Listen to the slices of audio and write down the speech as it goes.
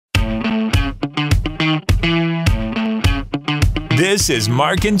This is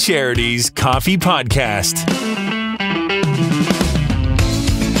Mark and Charity's Coffee Podcast.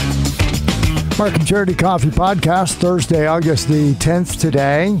 Mark and Charity Coffee Podcast, Thursday, August the 10th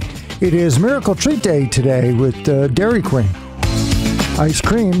today. It is Miracle Treat Day today with Dairy Queen. Ice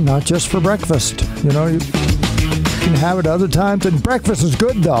cream, not just for breakfast. You know, you can have it other times. And breakfast is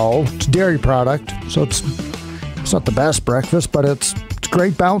good, though. It's a dairy product, so it's not the best breakfast, but it's a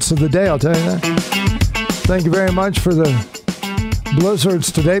great bounce of the day, I'll tell you that. Thank you very much for the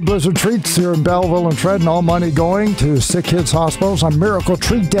blizzards today. Blizzard treats here in Belleville and Trenton. All money going to sick kids' hospitals on Miracle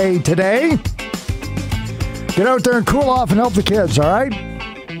Treat Day today. Get out there and cool off and help the kids, all right?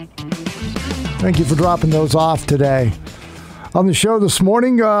 Thank you for dropping those off today. On the show this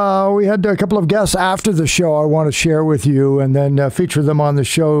morning, we had a couple of guests after the show I want to share with you and then feature them on the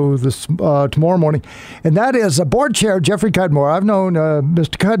show this tomorrow morning. And that is Board Chair Jeffrey Cudmore. I've known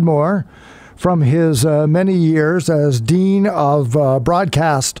Mr. Cudmore from his many years as Dean of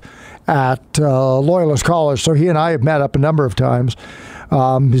Broadcast at Loyalist College. So he and I have met up a number of times.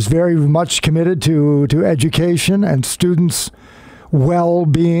 He's very much committed to education and students'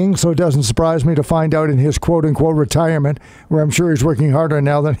 well-being, so it doesn't surprise me to find out in his quote-unquote retirement, where I'm sure he's working harder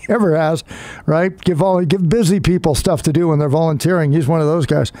now than he ever has, right? Give busy people stuff to do when they're volunteering. He's one of those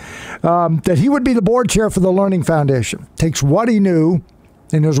guys. That he would be the board chair for the Learning Foundation. Takes what he knew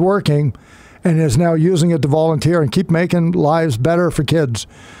and is working and is now using it to volunteer and keep making lives better for kids,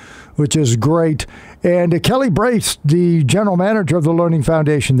 which is great. And Kelly Brace, the general manager of the Learning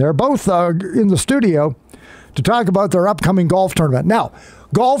Foundation, they're both in the studio to talk about their upcoming golf tournament. Now,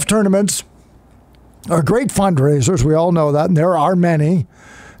 golf tournaments are great fundraisers. We all know that, and there are many.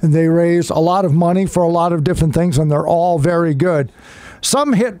 And they raise a lot of money for a lot of different things, and they're all very good.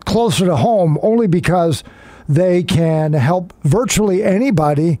 Some hit closer to home only because they can help virtually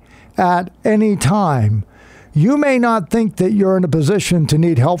anybody at any time. You may not think that you're in a position to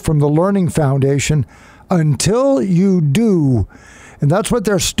need help from the Learning Foundation until you do. And that's what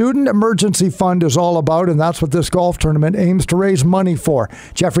their Student Emergency Fund is all about, and that's what this golf tournament aims to raise money for.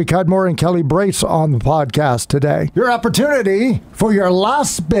 Jeffrey Cudmore and Kelly Brace on the podcast today. Your opportunity for your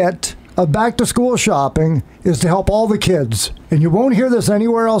last bit of back-to-school shopping is to help all the kids. And you won't hear this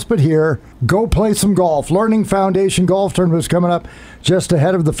anywhere else but here. Go play some golf. Learning Foundation Golf Tournament is coming up just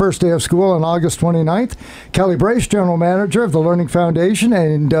ahead of the first day of school on August 29th. Kelly Brace, General Manager of the Learning Foundation,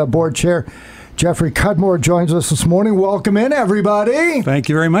 and Board Chair Jeffrey Cudmore joins us this morning. Welcome in, everybody. Thank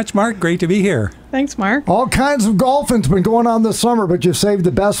you very much, Mark. Great to be here. Thanks, Mark. All kinds of golfing's been going on this summer, but you saved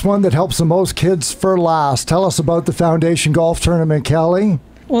the best one that helps the most kids for last. Tell us about the Foundation Golf Tournament, Kelly.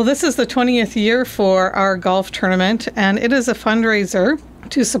 Well, this is the 20th year for our golf tournament, and it is a fundraiser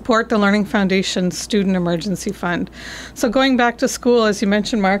to support the Learning Foundation Student Emergency Fund. So going back to school, as you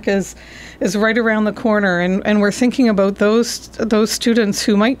mentioned, Mark, is right around the corner, and we're thinking about those students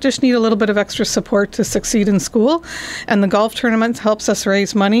who might just need a little bit of extra support to succeed in school, and the golf tournament helps us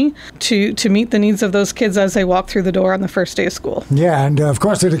raise money to meet the needs of those kids as they walk through the door on the first day of school. Yeah, and of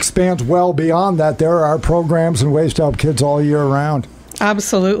course it expands well beyond that. There are programs and ways to help kids all year round.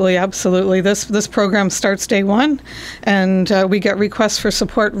 Absolutely, absolutely. This program starts day one, and we get requests for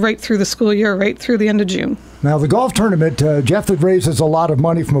support right through the school year, right through the end of June. Now, the golf tournament, Jeff, that raises a lot of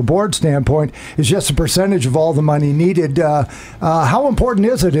money from a board standpoint, is just a percentage of all the money needed. How important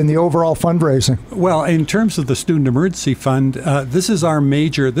is it in the overall fundraising? Well, in terms of the Student Emergency Fund, this is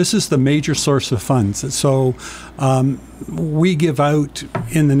the major source of funds. So we give out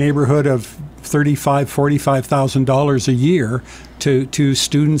in the neighborhood of $35,000, $45,000 a year to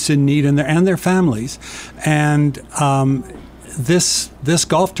students in need and their families. And this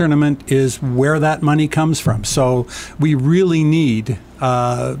golf tournament is where that money comes from. So we really need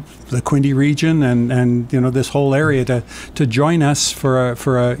the Quinte region and this whole area to join us for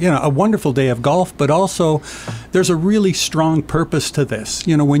a wonderful day of golf. But also, there's a really strong purpose to this.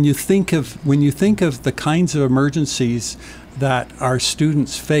 When you think of the kinds of emergencies that our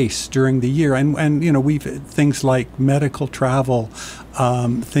students face during the year, and we've things like medical travel,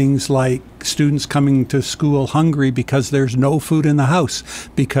 things like students coming to school hungry because there's no food in the house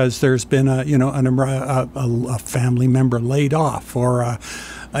because there's been a family member laid off, or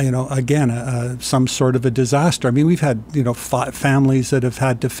some sort of a disaster. I mean, we've had families that have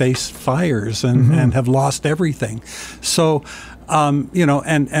had to face fires and have lost everything. So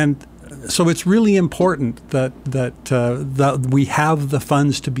so it's really important that we have the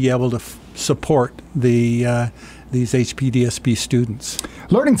funds to be able to support these HPDSB students.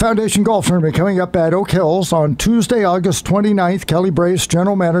 Learning Foundation Golf Tournament coming up at Oak Hills on Tuesday, August 29th. Kelly Brace,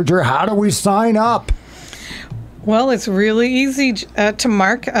 General Manager. How do we sign up? Well, it's really easy to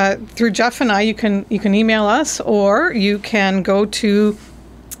mark through Jeff and I. You can email us, or you can go to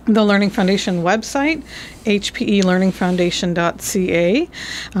the Learning Foundation website, hpelearningfoundation.ca,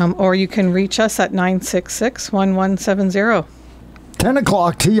 or you can reach us at 966-1170. 10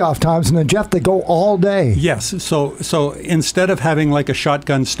 o'clock tee-off times, and then, Jeff, they go all day. Yes. So instead of having like a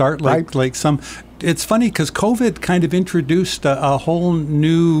shotgun start, like some, it's funny because COVID kind of introduced a whole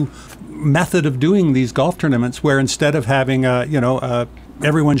new method of doing these golf tournaments, where instead of having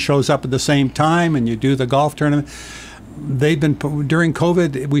everyone shows up at the same time and you do the golf tournament, during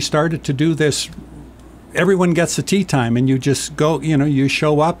COVID, we started to do this. Everyone gets the tee time, and you just go, you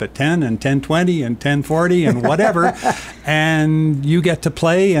show up at 10 and 10:20 and 10:40 and whatever, and you get to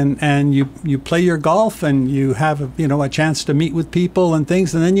play, and you play your golf, and you have a chance to meet with people and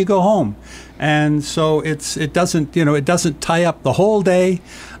things, and then you go home. And so it doesn't tie up the whole day,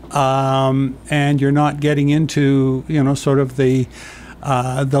 and you're not getting into sort of the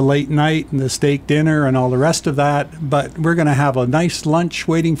late night and the steak dinner and all the rest of that. But we're going to have a nice lunch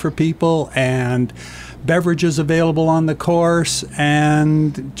waiting for people, and beverages available on the course,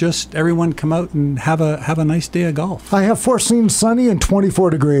 and just everyone come out and have a nice day of golf. I have foreseen sunny and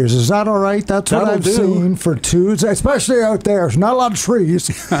 24 degrees. Is that all right? That's what I've seen for Tuesday, especially out there. There's not a lot of trees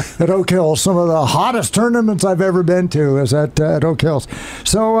at Oak Hills. Some of the hottest tournaments I've ever been to is at Oak Hills.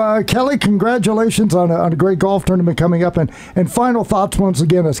 So, Kelly, congratulations on a great golf tournament coming up. And final thoughts once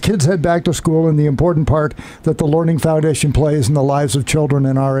again as kids head back to school, and the important part that the Learning Foundation plays in the lives of children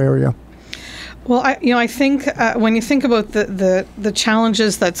in our area. Well, I think when you think about the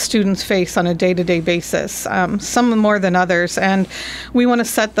challenges that students face on a day-to-day basis, some more than others, and we want to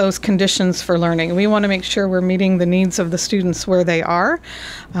set those conditions for learning. We want to make sure we're meeting the needs of the students where they are,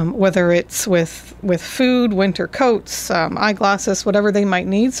 whether it's with food, winter coats, eyeglasses, whatever they might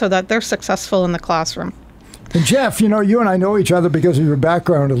need, so that they're successful in the classroom. And Jeff, you and I know each other because of your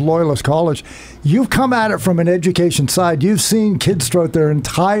background at Loyalist College. You've come at it from an education side. You've seen kids throughout their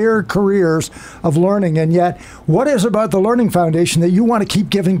entire careers of learning, and yet, what is it about the Learning Foundation that you want to keep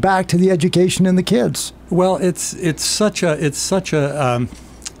giving back to the education and the kids? Well, it's such a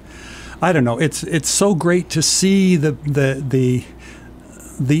I don't know. It's so great to see the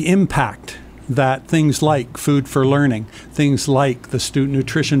impact that things like Food for Learning, things like the student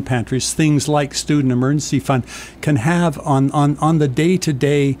nutrition pantries, things like Student Emergency Fund can have on the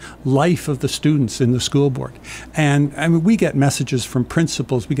day-to-day life of the students in the school board. And I mean, we get messages from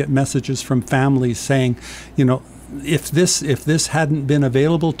principals, we get messages from families saying, if this hadn't been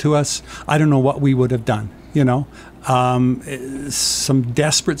available to us, I don't know what we would have done. Some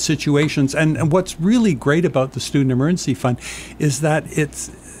desperate situations. And what's really great about the Student Emergency Fund is that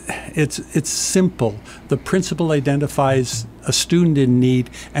it's simple. The principal identifies a student in need,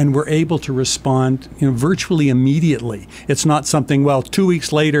 and we're able to respond, virtually immediately. It's not something, 2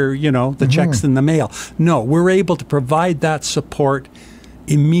 weeks later, the check's in the mail. No, we're able to provide that support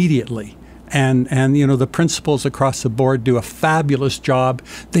immediately. And the principals across the board do a fabulous job.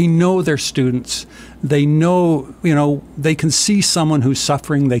 They know their students. They know, they can see someone who's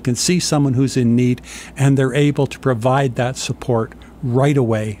suffering. They can see someone who's in need, and they're able to provide that support right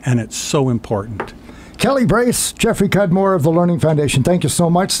away, and it's so important. Kelly Brace, Jeffrey Cudmore of the Learning Foundation, thank you so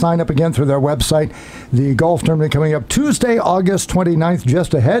much. Sign up again through their website. The golf tournament coming up Tuesday, August 29th,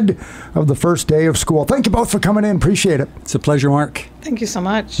 just ahead of the first day of school. Thank you both for coming in. Appreciate it. It's a pleasure, Mark. Thank you so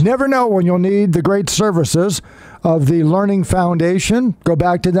much. Never know when you'll need the great services of the Learning Foundation. Go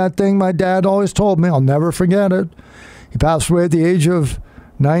back to that thing my dad always told me. I'll never forget it. He passed away at the age of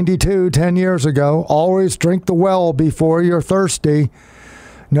 92, 10 years ago. Always drink the well before you're thirsty.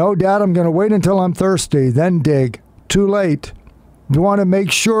 No, Dad, I'm going to wait until I'm thirsty, then dig. Too late. You want to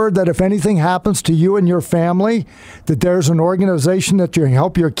make sure that if anything happens to you and your family, that there's an organization that you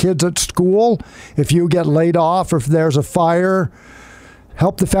help your kids at school. If you get laid off, or if there's a fire,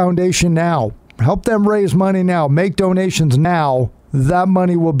 help the foundation now. Help them raise money now. Make donations now. That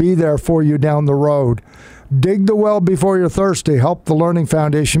money will be there for you down the road. Dig the well before you're thirsty. Help the Learning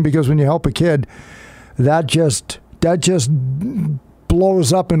Foundation, because when you help a kid, that just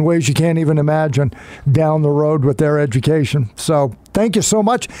blows up in ways you can't even imagine down the road with their education. So thank you so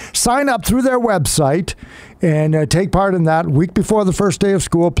much. Sign up through their website and take part in that week before the first day of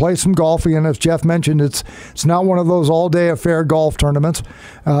school. Play some golf. And as Jeff mentioned, it's not one of those all-day affair golf tournaments.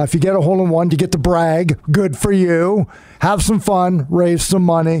 If you get a hole-in-one, you get to brag. Good for you. Have some fun, raise some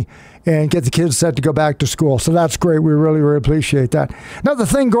money, and get the kids set to go back to school. So that's great. We really, really appreciate that. Another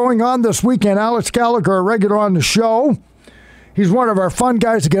thing going on this weekend, Alex Gallagher, a regular on the show. He's one of our fun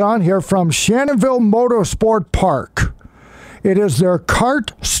guys to get on here from Shannonville Motorsport Park. It is their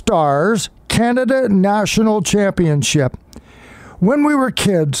Kart Stars Canada National Championship. When we were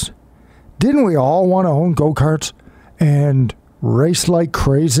kids, didn't we all want to own go-karts and race like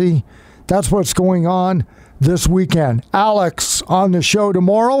crazy? That's what's going on this weekend. Alex on the show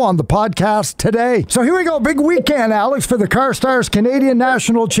tomorrow, on the podcast today. So here we go. Big weekend, Alex, for the Car Stars Canadian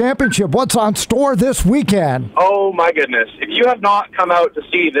National Championship. What's on store this weekend? Oh, my goodness. If you have not come out to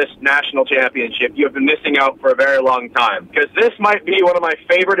see this national championship, you have been missing out for a very long time, because this might be one of my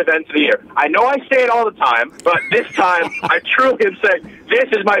favorite events of the year. I know I say it all the time, but this time I truly am saying this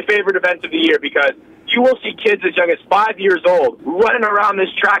is my favorite event of the year, because you will see kids as young as 5 years old running around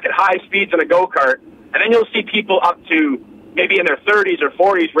this track at high speeds in a go-kart. And then you'll see people up to maybe in their 30s or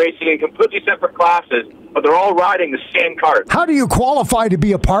 40s racing in completely separate classes, but they're all riding the same kart. How do you qualify to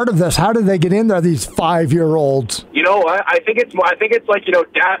be a part of this? How do they get in there, these 5-year-olds? You know, I think it's like, you know,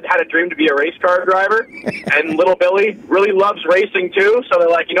 Dad had a dream to be a race car driver, and little Billy really loves racing too, so they're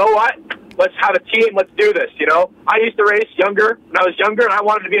like, you know what? Let's have a team. Let's do this, you know? I used to race when I was younger, and I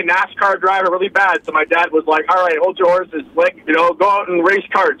wanted to be a NASCAR driver really bad. So my dad was like, all right, hold your horses, like, you know, go out and race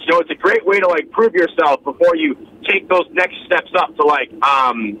karts. You know, it's a great way to, like, prove yourself before you take those next steps up to, like,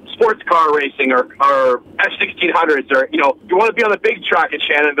 sports car racing or F-1600s, or, you know, if you want to be on the big track at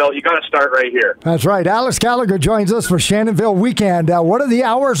Shannonville, you got to start right here. That's right. Alex Gallagher joins us for Shannonville weekend. What are the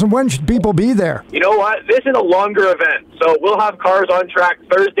hours and when should people be there? You know what? This is a longer event. So we'll have cars on track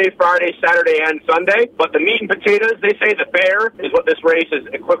Thursday, Friday, Saturday, and Sunday. But the meat and potatoes, they say the fair is what this race is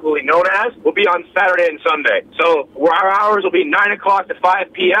equivalently known as, will be on Saturday and Sunday. So our hours will be 9 o'clock to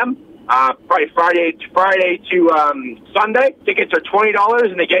 5 p.m., probably Friday to Sunday. Tickets are $20,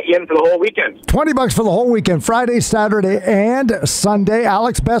 and they get you in for the whole weekend. $20 for the whole weekend, Friday, Saturday, and Sunday.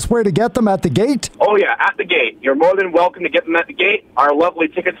 Alex, best way to get them at the gate? Oh, yeah, at the gate. You're more than welcome to get them at the gate. Our lovely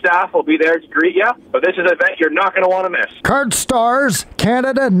ticket staff will be there to greet you. But this is an event you're not going to want to miss. Kart Stars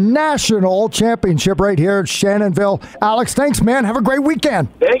Canada National Championship right here at Shannonville. Alex, thanks, man. Have a great weekend.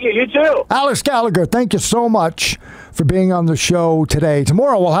 Thank you. You too. Alex Gallagher, thank you so much for being on the show today.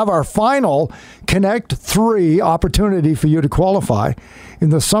 Tomorrow we'll have our final Connect 3 opportunity for you to qualify in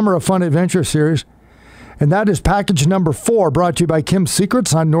the Summer of Fun Adventure Series. And that is package number 4, brought to you by Kim's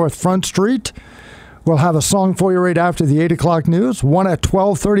Secrets on North Front Street. We'll have a song for you right after the 8 o'clock news, one at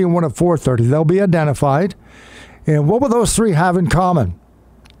 12:30 and one at 4:30. They'll be identified. And what will those 3 have in common?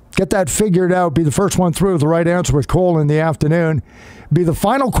 Get that figured out. Be the first one through with the right answer with Cole in the afternoon. Be the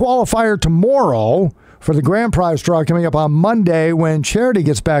final qualifier tomorrow for the grand prize draw coming up on Monday when Charity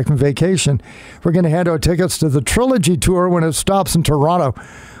gets back from vacation. We're going to hand out tickets to the Trilogy Tour when it stops in Toronto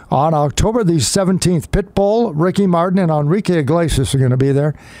on October the 17th. Pitbull, Ricky Martin, and Enrique Iglesias are going to be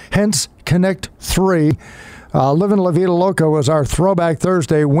there. Hence, Connect 3. Livin' La Vida Loca was our Throwback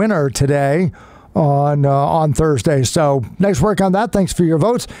Thursday winner today on Thursday. So nice work on that. Thanks for your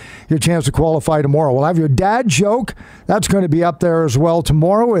votes. Your chance to qualify tomorrow. We'll have your dad joke. That's going to be up there as well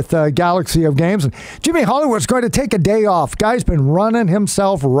tomorrow with Galaxy of Games. And Jimmy Hollywood's going to take a day off. Guy's been running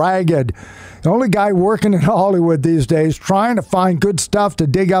himself ragged. The only guy working in Hollywood these days, trying to find good stuff to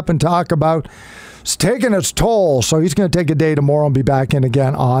dig up and talk about. It's taking its toll, so he's going to take a day tomorrow and be back in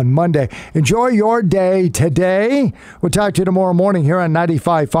again on Monday. Enjoy your day today. We'll talk to you tomorrow morning here on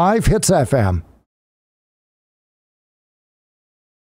 95.5 Hits FM.